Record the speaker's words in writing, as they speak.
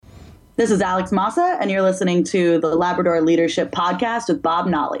This is Alex Massa, and you're listening to the Labrador Leadership Podcast with Bob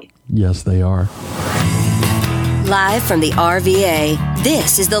Nolly. Yes, they are. Live from the RVA,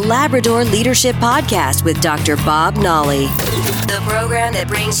 this is the Labrador Leadership Podcast with Dr. Bob Nolly. The program that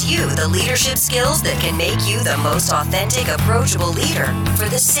brings you the leadership skills that can make you the most authentic, approachable leader for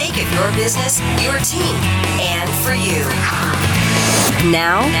the sake of your business, your team, and for you.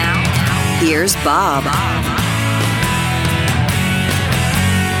 Now, here's Bob.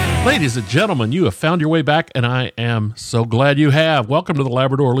 Ladies and gentlemen, you have found your way back, and I am so glad you have. Welcome to the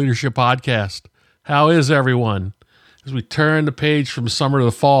Labrador Leadership Podcast. How is everyone? As we turn the page from summer to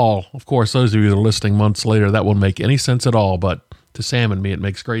the fall, of course, those of you that are listening months later, that won't make any sense at all, but to Sam and me, it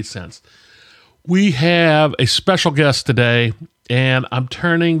makes great sense. We have a special guest today, and I'm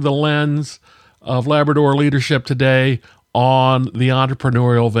turning the lens of Labrador leadership today on the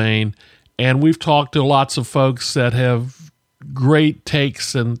entrepreneurial vein, and we've talked to lots of folks that have great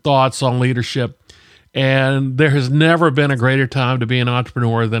takes and thoughts on leadership, and there has never been a greater time to be an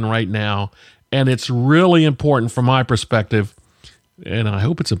entrepreneur than right now. And it's really important from my perspective, and I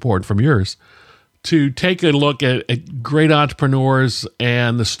hope it's important from yours, to take a look at great entrepreneurs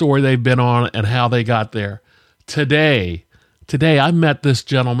and the story they've been on and how they got there. Today I met this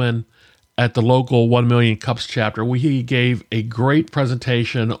gentleman at the local 1 Million Cups chapter. He gave a great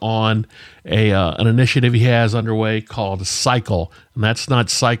presentation on an initiative he has underway called Cycle, and that's not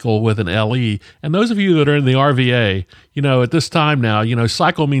cycle with an L-E. And those of you that are in the RVA, at this time now,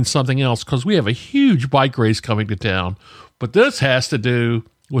 cycle means something else because we have a huge bike race coming to town. But this has to do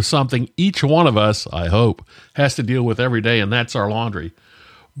with something each one of us, I hope, has to deal with every day, and that's our laundry.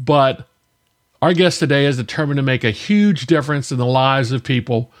 But our guest today is determined to make a huge difference in the lives of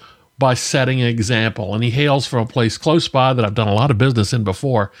people by setting an example. And he hails from a place close by that I've done a lot of business in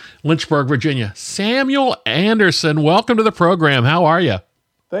before, Lynchburg, Virginia. Samuel Anderson, welcome to the program. How are you?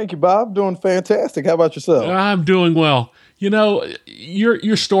 Thank you, Bob. Doing fantastic. How about yourself? I'm doing well.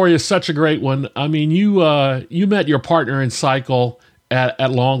 Your story is such a great one. I mean, you met your partner in Cycle at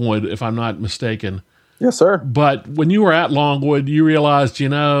Longwood, if I'm not mistaken. Yes, sir. But when you were at Longwood, you realized,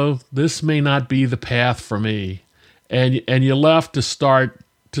 this may not be the path for me. And you left to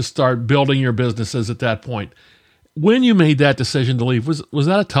start building your businesses at that point. When you made that decision to leave, was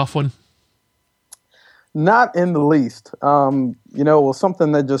that a tough one? Not in the least. It was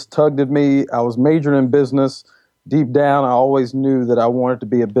something that just tugged at me. I was majoring in business. Deep down, I always knew that I wanted to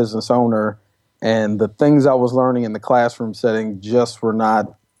be a business owner, and the things I was learning in the classroom setting just were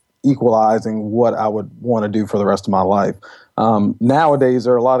not equalizing what I would want to do for the rest of my life. Nowadays,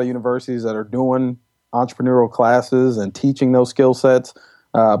 there are a lot of universities that are doing entrepreneurial classes and teaching those skill sets.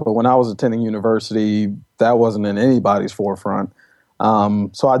 But when I was attending university, that wasn't in anybody's forefront.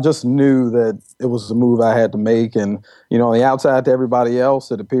 So I just knew that it was a move I had to make. And, on the outside to everybody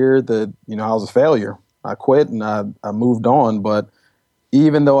else, it appeared that, I was a failure. I quit and I moved on. But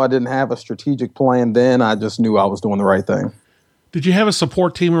even though I didn't have a strategic plan then, I just knew I was doing the right thing. Did you have a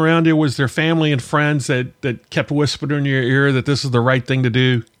support team around you? Was there family and friends that kept whispering in your ear that this is the right thing to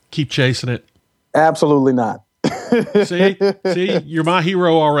do? Keep chasing it. Absolutely not. See, you're my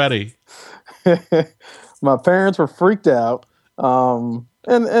hero already. My parents were freaked out, and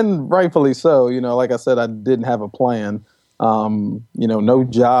rightfully so. Like I said, I didn't have a plan. No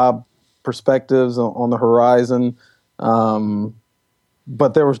job perspectives on the horizon.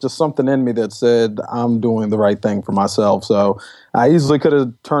 But there was just something in me that said I'm doing the right thing for myself. So I easily could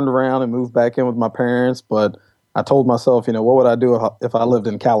have turned around and moved back in with my parents, but I told myself, what would I do if I lived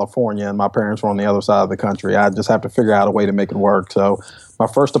in California and my parents were on the other side of the country? I'd just have to figure out a way to make it work. So my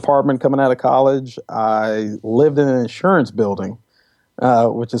first apartment coming out of college, I lived in an insurance building,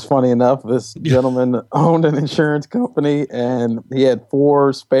 which is funny enough. This gentleman owned an insurance company, and he had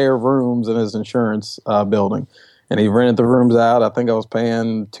 4 spare rooms in his insurance building. And he rented the rooms out. I think I was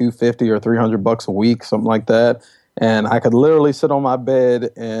paying $250 or $300 a week, something like that. And I could literally sit on my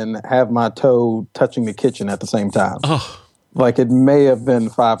bed and have my toe touching the kitchen at the same time. Oh. Like it may have been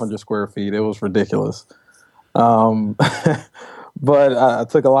 500 square feet. It was ridiculous. But I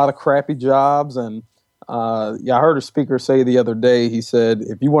took a lot of crappy jobs. And I heard a speaker say the other day, he said,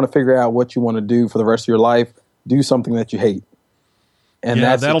 if you want to figure out what you want to do for the rest of your life, do something that you hate. And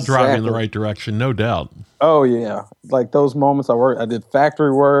that'll drive you in the right direction, no doubt. Oh, yeah. Like those moments I did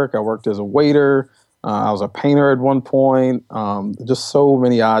factory work. I worked as a waiter. I was a painter at one point, just so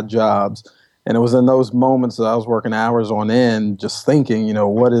many odd jobs. And it was in those moments that I was working hours on end, just thinking,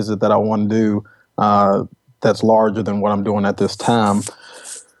 what is it that I want to do that's larger than what I'm doing at this time?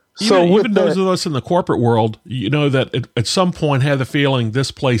 Even those of us in the corporate world, that at some point have the feeling this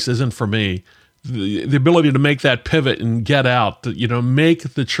place isn't for me. the ability to make that pivot and get out, to,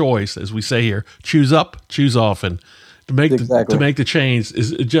 make the choice, as we say here, choose up, choose often. To make the change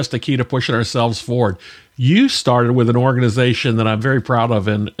is just a key to pushing ourselves forward. You started with an organization that I'm very proud of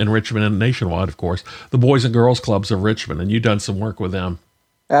in Richmond and nationwide, of course, the Boys and Girls Clubs of Richmond, and you've done some work with them.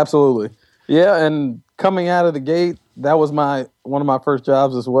 Absolutely. Yeah, and coming out of the gate, that was one of my first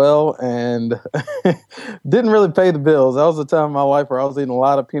jobs as well, and didn't really pay the bills. That was the time in my life where I was eating a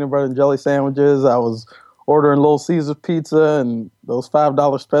lot of peanut butter and jelly sandwiches. I was ordering Little Caesars pizza and those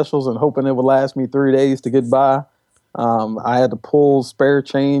 $5 specials and hoping it would last me 3 days to get by. I had to pull spare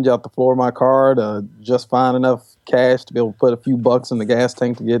change out the floor of my car to just find enough cash to be able to put a few bucks in the gas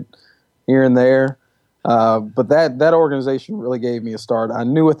tank to get here and there. But that organization really gave me a start. I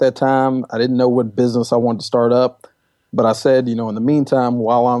knew at that time I didn't know what business I wanted to start up, but I said, in the meantime,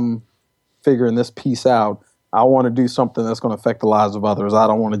 while I'm figuring this piece out, I want to do something that's going to affect the lives of others. I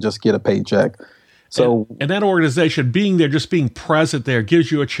don't want to just get a paycheck. So, and that organization, being there, just being present there,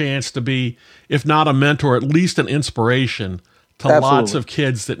 gives you a chance to be, if not a mentor, at least an inspiration to lots of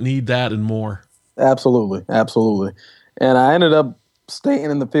kids that need that and more. Absolutely. And I ended up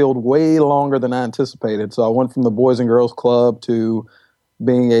staying in the field way longer than I anticipated. So I went from the Boys and Girls Club to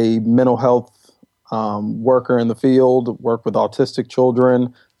being a mental health worker in the field, work with autistic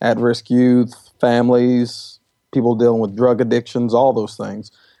children, at-risk youth, families, people dealing with drug addictions, all those things.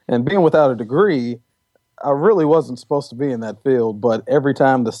 And being without a degree, I really wasn't supposed to be in that field. But every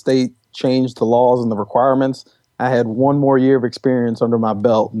time the state changed the laws and the requirements, I had one more year of experience under my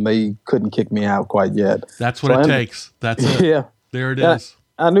belt, and they couldn't kick me out quite yet. That's what it takes. That's it. Yeah. There it is.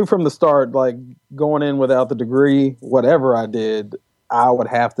 I knew from the start, like going in without the degree, whatever I did, I would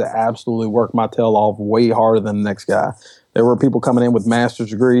have to absolutely work my tail off way harder than the next guy. There were people coming in with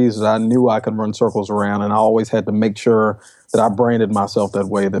master's degrees that I knew I could run circles around, and I always had to make sure that I branded myself that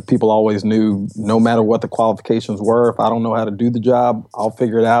way, that people always knew no matter what the qualifications were, if I don't know how to do the job, I'll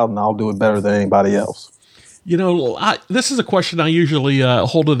figure it out and I'll do it better than anybody else. This is a question I usually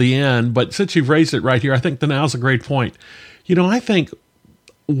hold to the end, but since you've raised it right here, I think now's a great point. I think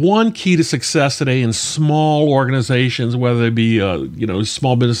one key to success today in small organizations, whether they be,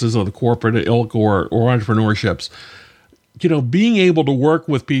 small businesses of the corporate ilk or entrepreneurships, being able to work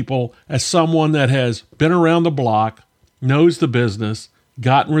with people as someone that has been around the block, knows the business,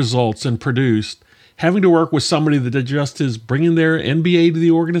 gotten results, and produced, having to work with somebody that just is bringing their MBA to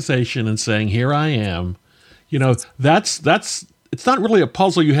the organization and saying, here I am, that's it's not really a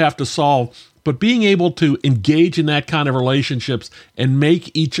puzzle you have to solve, but being able to engage in that kind of relationships and make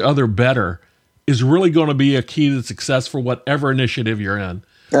each other better is really going to be a key to success for whatever initiative you're in.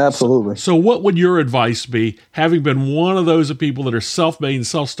 Absolutely. So what would your advice be, having been one of those people that are self-made and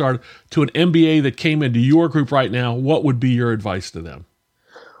self-started, to an MBA that came into your group right now? What would be your advice to them?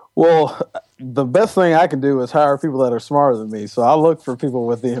 Well, the best thing I can do is hire people that are smarter than me. So I look for people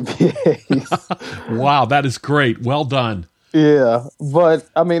with the MBAs. Wow, that is great. Well done. Yeah, but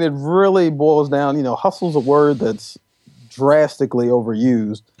I mean, it really boils down, hustle's a word that's drastically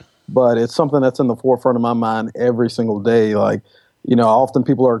overused, but it's something that's in the forefront of my mind every single day. Like, often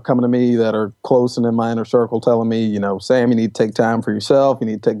people are coming to me that are close and in my inner circle telling me, Sam, you need to take time for yourself. You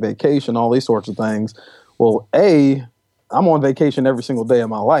need to take vacation, all these sorts of things. Well, I'm on vacation every single day of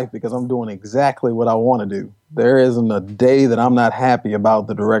my life because I'm doing exactly what I want to do. There isn't a day that I'm not happy about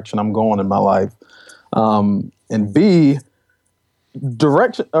the direction I'm going in my life. And B,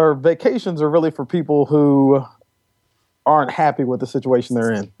 vacations are really for people who aren't happy with the situation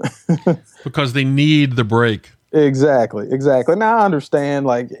they're in. Because they need the break. Exactly. Now I understand,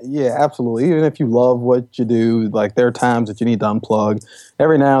 yeah, absolutely. Even if you love what you do, there are times that you need to unplug.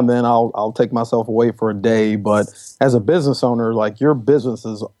 Every now and then I'll take myself away for a day, but as a business owner, your business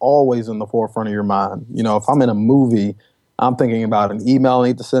is always in the forefront of your mind. If I'm in a movie, I'm thinking about an email I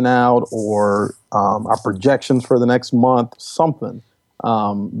need to send out or our projections for the next month, something.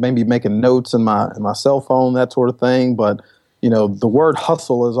 Maybe making notes in my cell phone, that sort of thing. But, the word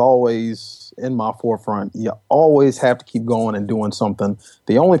hustle is always in my forefront. You always have to keep going and doing something.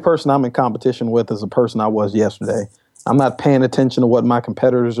 The only person I'm in competition with is the person I was yesterday. I'm not paying attention to what my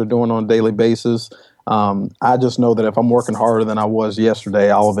competitors are doing on a daily basis. I just know that if I'm working harder than I was yesterday,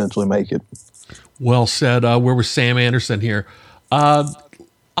 I'll eventually make it. Well said. We're with Sam Anderson here. The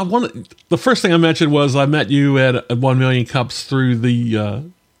first thing I mentioned was I met you at 1 Million Cups through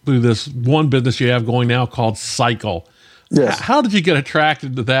this one business you have going now called Cycle. Yes. How did you get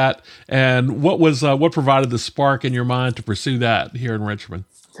attracted to that, and what provided the spark in your mind to pursue that here in Richmond?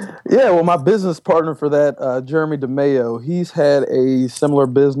 Yeah, well, my business partner for that, Jeremy DeMayo, he's had a similar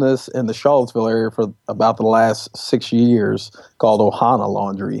business in the Charlottesville area for about the last 6 years called Ohana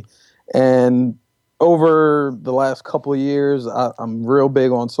Laundry. And over the last couple of years, I'm real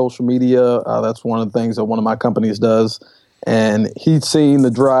big on social media. That's one of the things that one of my companies does. And he'd seen the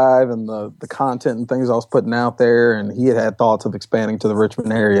drive and the content and things I was putting out there, and he had thoughts of expanding to the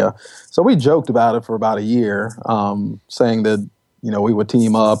Richmond area. So we joked about it for about a year, saying that, we would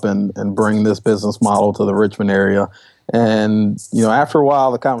team up and bring this business model to the Richmond area. And, after a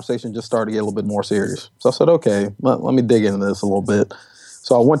while, the conversation just started to get a little bit more serious. So I said, okay, let me dig into this a little bit.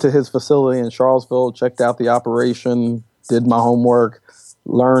 So I went to his facility in Charlottesville, checked out the operation, did my homework,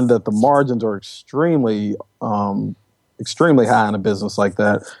 learned that the margins are extremely high in a business like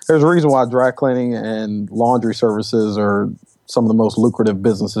that. There's a reason why dry cleaning and laundry services are some of the most lucrative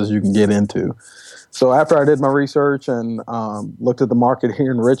businesses you can get into. So after I did my research and looked at the market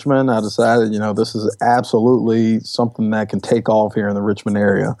here in Richmond, I decided, this is absolutely something that can take off here in the Richmond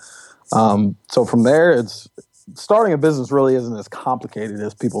area. So from there, starting a business really isn't as complicated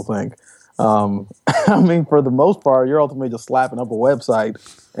as people think. For the most part, you're ultimately just slapping up a website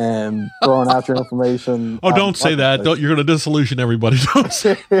and throwing out your information. Oh, don't say that. You're going to disillusion everybody. Don't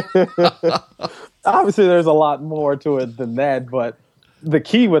say. Obviously, there's a lot more to it than that, but the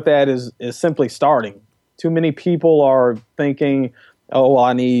key with that is simply starting. Too many people are thinking, oh, well,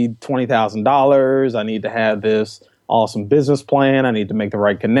 I need $20,000. I need to have this awesome business plan. I need to make the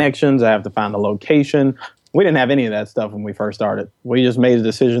right connections. I have to find the location. We didn't have any of that stuff when we first started. We just made a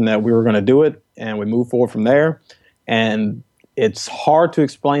decision that we were going to do it, and we moved forward from there. And it's hard to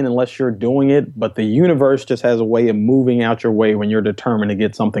explain unless you're doing it, but the universe just has a way of moving out your way when you're determined to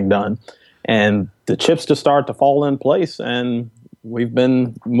get something done. And the chips just start to fall in place, and we've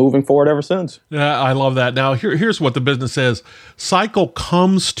been moving forward ever since. Yeah, I love that. Now, here's what the business says. Cycle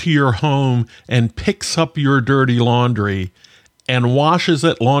comes to your home and picks up your dirty laundry and washes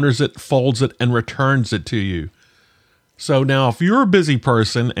it, launders it, folds it, and returns it to you. So now, if you're a busy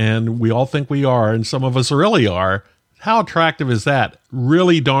person, and we all think we are, and some of us really are, how attractive is that?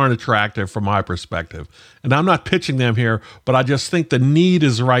 Really darn attractive from my perspective. And I'm not pitching them here, but I just think the need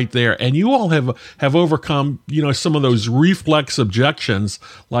is right there. And you all have overcome, some of those reflex objections,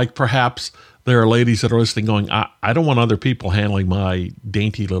 like perhaps there are ladies that are listening going, I don't want other people handling my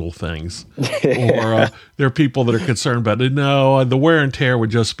dainty little things. Or there are people that are concerned about it. No, the wear and tear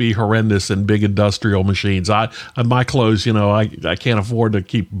would just be horrendous in big industrial machines. My clothes, I can't afford to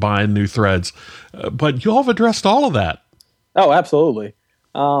keep buying new threads. But you all have addressed all of that. Oh, absolutely.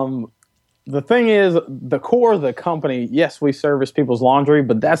 The thing is, the core of the company, yes, we service people's laundry,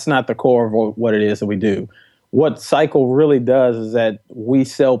 but that's not the core of what it is that we do. What Cycle really does is that we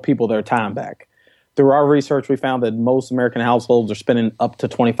sell people their time back. Through our research, we found that most American households are spending up to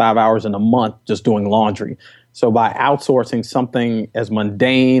 25 hours in a month just doing laundry. So by outsourcing something as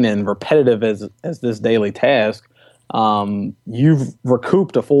mundane and repetitive as this daily task, you've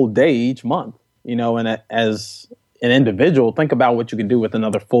recouped a full day each month. And as an individual, think about what you can do with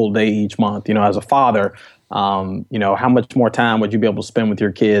another full day each month. As a father, how much more time would you be able to spend with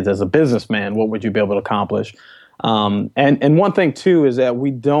your kids? As a businessman, what would you be able to accomplish? And one thing, too, is that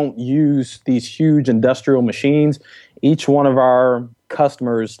we don't use these huge industrial machines. Each one of our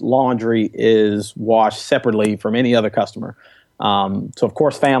customers' laundry is washed separately from any other customer. So, of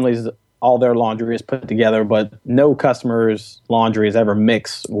course, families, all their laundry is put together, but no customer's laundry is ever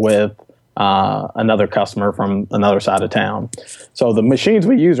mixed with another customer from another side of town. So the machines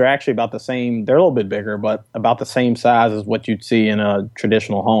we use are actually about the same. They're a little bit bigger, but about the same size as what you'd see in a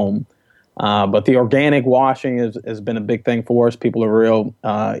traditional home. But the organic washing has been a big thing for us. People are real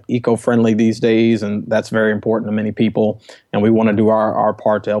eco-friendly these days, and that's very important to many people. And we want to do our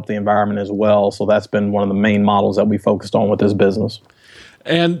part to help the environment as well. So that's been one of the main models that we focused on with this business.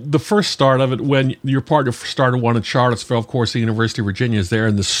 And the first start of it, when your partner started one in Charlottesville, of course, the University of Virginia is there,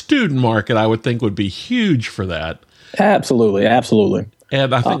 and the student market, I would think, would be huge for that. Absolutely, absolutely.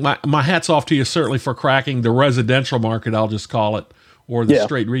 And I think my hat's off to you, certainly, for cracking the residential market, I'll just call it, or the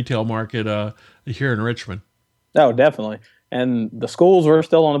straight retail market here in Richmond. Oh, definitely. And the schools, we're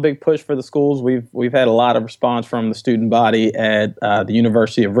still on a big push for the schools. We've had a lot of response from the student body at the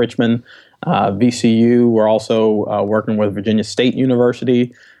University of Richmond. VCU, we're also working with Virginia State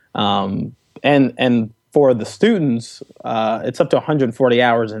University. And for the students, it's up to 140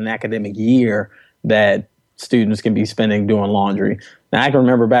 hours in an academic year that students can be spending doing laundry. Now, I can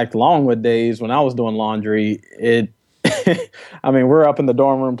remember back to Longwood days when I was doing laundry, we're up in the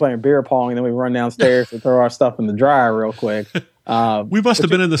dorm room playing beer pong, and then we run downstairs to throw our stuff in the dryer real quick. We must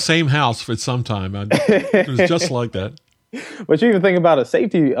have been in the same house for some time. It was just like that. But you even think about a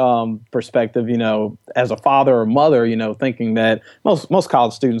safety perspective, as a father or mother, thinking that most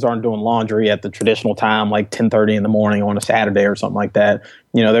college students aren't doing laundry at the traditional time, like 10:30 in the morning on a Saturday or something like that.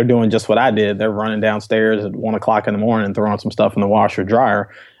 they're doing just what I did. They're running downstairs at 1 o'clock in the morning and throwing some stuff in the washer dryer.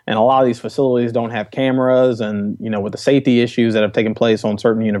 And a lot of these facilities don't have cameras, and, with the safety issues that have taken place on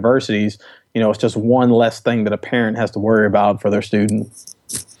certain universities, it's just one less thing that a parent has to worry about for their student.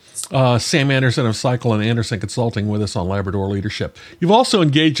 Sam Anderson of Cycle and Anderson Consulting with us on Labrador Leadership. You've also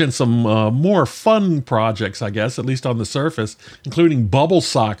engaged in some more fun projects, I guess, at least on the surface, including bubble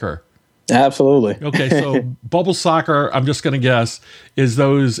soccer. Absolutely. Okay, so bubble soccer, I'm just going to guess, is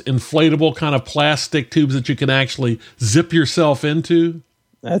those inflatable kind of plastic tubes that you can actually zip yourself into?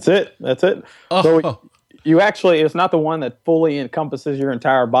 That's it. Oh. So you actually, it's not the one that fully encompasses your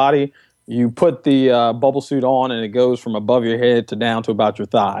entire body. You put the bubble suit on, and it goes from above your head to down to about your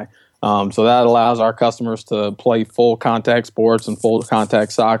thigh. So that allows our customers to play full contact sports and full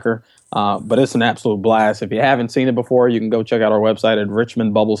contact soccer. But it's an absolute blast. If you haven't seen it before, you can go check out our website at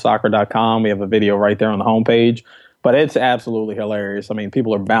richmondbubblesoccer.com. We have a video right there on the homepage. But it's absolutely hilarious. I mean,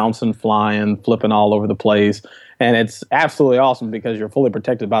 people are bouncing, flying, flipping all over the place. And it's absolutely awesome because you're fully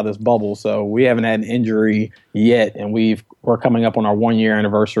protected by this bubble. So we haven't had an injury yet, and we're coming up on our 1-year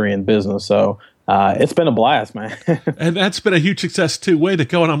anniversary in business. So it's been a blast, man. And that's been a huge success too. Way to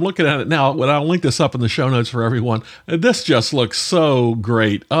go. And I'm looking at it now. When I'll link this up in the show notes for everyone. This just looks so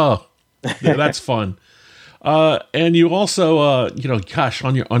great. Oh, yeah, that's fun. And you also, gosh,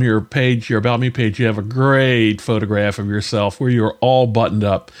 on your page, your About Me page, you have a great photograph of yourself where you're all buttoned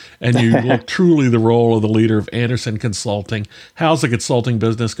up and you look truly the role of the leader of Anderson Consulting. How's the consulting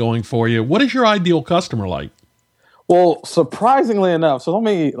business going for you? What is your ideal customer like? Well, surprisingly enough, so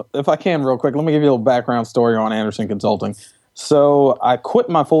if I can real quick, let me give you a little background story on Anderson Consulting. So I quit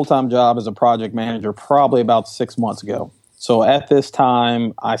my full-time job as a project manager probably about 6 months ago. So at this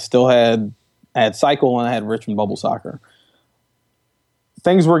time, I still had Cycle and I had Richmond Bubble Soccer.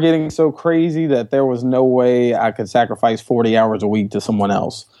 Things were getting so crazy that there was no way I could sacrifice 40 hours a week to someone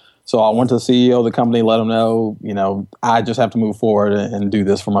else. So I went to the CEO of the company, let him know, I just have to move forward and do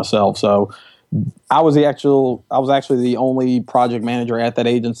this for myself. So I was actually the only project manager at that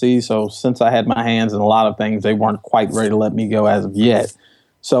agency. So since I had my hands in a lot of things, they weren't quite ready to let me go as of yet.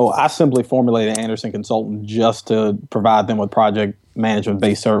 So I simply formulated Anderson Consulting just to provide them with project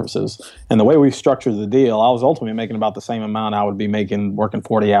management-based services. And the way we structured the deal, I was ultimately making about the same amount I would be making working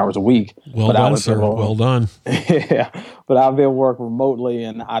 40 hours a week. Well done, sir. Well done. Yeah, but I'd be able to work remotely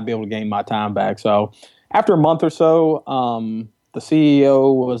and I'd be able to gain my time back. So after a month or so, the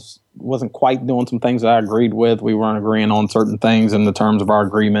CEO wasn't quite doing some things that I agreed with. We weren't agreeing on certain things in the terms of our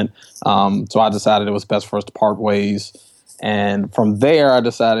agreement. So I decided it was best for us to part ways. And from there, I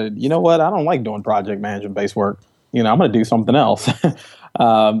decided, you know what? I don't like doing project management-based work. I'm going to do something else. So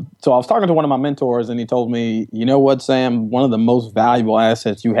I was talking to one of my mentors, and he told me, you know what, Sam? One of the most valuable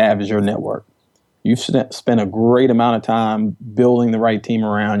assets you have is your network. You've spent a great amount of time building the right team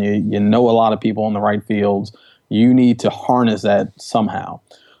around you. You know a lot of people in the right fields. You need to harness that somehow.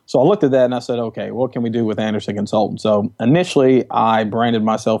 So I looked at that and I said, okay, what can we do with Anderson Consulting? So initially, I branded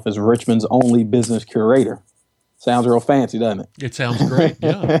myself as Richmond's only business curator. Sounds real fancy, doesn't it? It sounds great,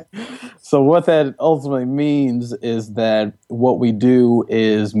 yeah. So what that ultimately means is that what we do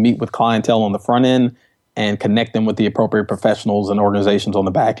is meet with clientele on the front end and connect them with the appropriate professionals and organizations on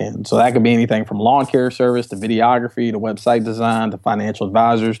the back end. So that could be anything from lawn care service to videography to website design to financial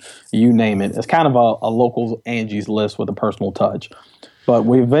advisors, you name it. It's kind of a local Angie's List with a personal touch. But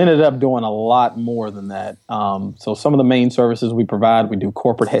we've ended up doing a lot more than that. So some of the main services we provide, we do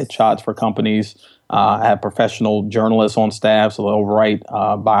corporate headshots for companies. I have professional journalists on staff, so they'll write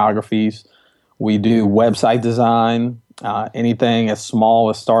biographies. We do website design, anything as small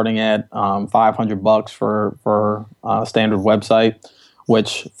as starting at $500 for a standard website,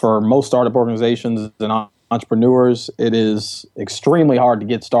 which for most startup organizations and entrepreneurs, it is extremely hard to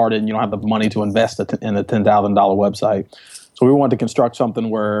get started and you don't have the money to invest in a $10,000 website. So we want to construct something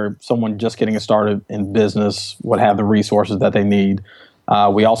where someone just getting started in business would have the resources that they need.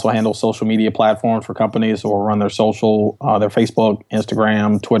 We also handle social media platforms for companies, so we'll run their social, their Facebook,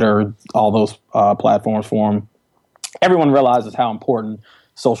 Instagram, Twitter, all those platforms for them. Everyone realizes how important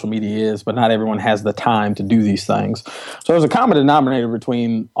social media is, but not everyone has the time to do these things. So there's a common denominator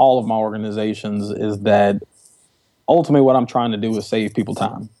between all of my organizations is that ultimately what I'm trying to do is save people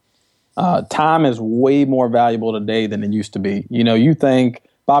time. Time is way more valuable today than it used to be. You think,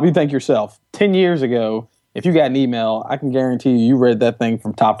 Bob, you think yourself, 10 years ago, if you got an email, I can guarantee you read that thing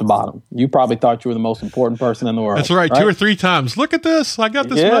from top to bottom. You probably thought you were the most important person in the world. That's right. 2 or 3 times. Look at this. I got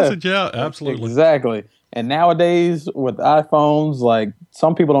this message. Yeah, absolutely. Exactly. And nowadays with iPhones, like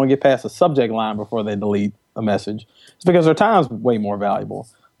some people don't get past the subject line before they delete a message. It's because their time's way more valuable.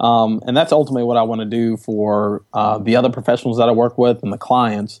 And that's ultimately what I want to do for the other professionals that I work with and the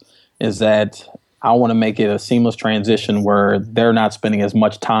clients, is that I want to make it a seamless transition where they're not spending as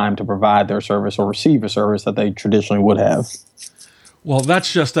much time to provide their service or receive a service that they traditionally would have. Well,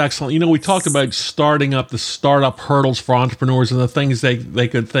 that's just excellent. You know, we talked about starting up the startup hurdles for entrepreneurs and the things they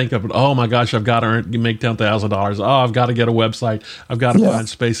could think of. Oh my gosh, I've got to make $10,000. Oh, I've got to get a website. I've got to find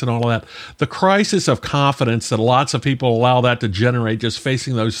space and all of that. The crisis of confidence that lots of people allow that to generate just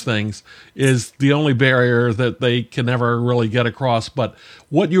facing those things is the only barrier that they can never really get across. But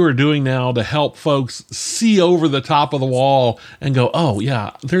what you are doing now to help folks see over the top of the wall and go, oh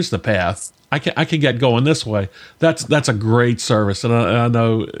yeah, there's the path. I can get going this way. That's a great service, and I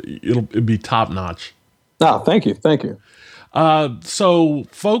know it'll be top notch. Oh, thank you. So,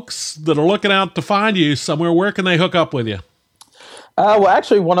 folks that are looking out to find you somewhere, where can they hook up with you? Well,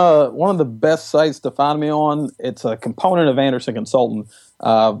 actually, one of the best sites to find me on, it's a component of Anderson Consultant,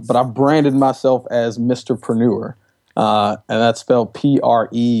 but I branded myself as Mr.Preneur. And that's spelled Preneur.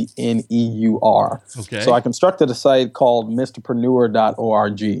 Okay. So I constructed a site called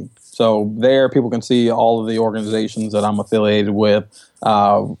mrpreneur.org. So there people can see all of the organizations that I'm affiliated with.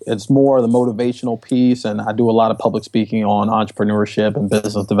 It's more the motivational piece, and I do a lot of public speaking on entrepreneurship and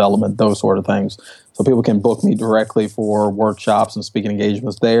business development, those sort of things. So people can book me directly for workshops and speaking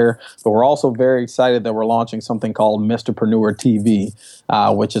engagements there. But we're also very excited that we're launching something called Mr.Preneur TV,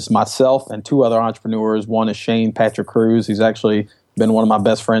 which is myself and two other entrepreneurs. One is Shane Patrick Cruz. He's actually been one of my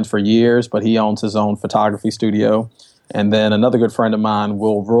best friends for years, but he owns his own photography studio. And then another good friend of mine,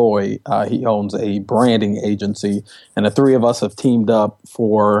 Will Roy, he owns a branding agency. And the three of us have teamed up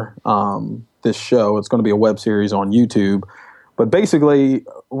for this show. It's going to be a web series on YouTube. But basically,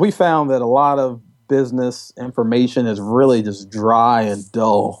 we found that a lot of business information is really just dry and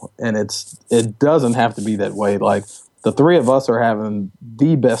dull. And it doesn't have to be that way. Like, the three of us are having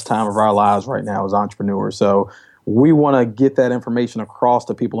the best time of our lives right now as entrepreneurs. So we want to get that information across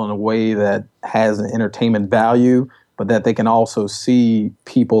to people in a way that has an entertainment value, but that they can also see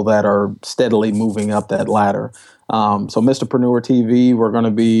people that are steadily moving up that ladder. So Mr.Preneur TV, we're going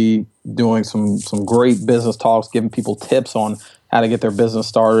to be doing some great business talks, giving people tips on how to get their business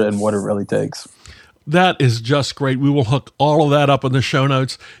started and what it really takes. That is just great. We will hook all of that up in the show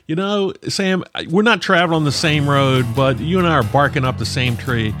notes. You know, Sam, we're not traveling the same road, but you and I are barking up the same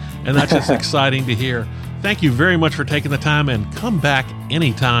tree, and that's just exciting to hear. Thank you very much for taking the time, and come back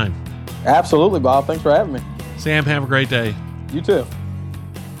anytime. Absolutely, Bob. Thanks for having me. Sam, have a great day. You too.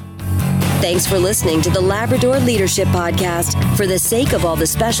 Thanks for listening to the Labrador Leadership Podcast. For the sake of all the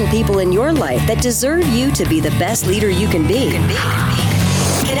special people in your life that deserve you to be the best leader you can be.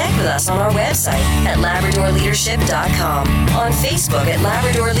 Connect with us on our website at LabradorLeadership.com, on Facebook at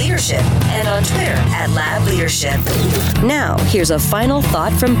Labrador Leadership, and on Twitter at Lab Leadership. Now, here's a final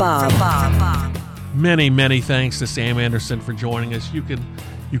thought from Bob. Many, many thanks to Sam Anderson for joining us. You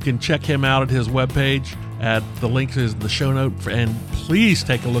can check him out at his webpage at the link is in the show note, and please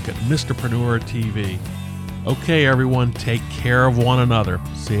take a look at Mr.Preneur TV. Okay, everyone, take care of one another.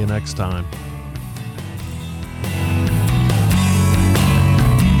 See you next time.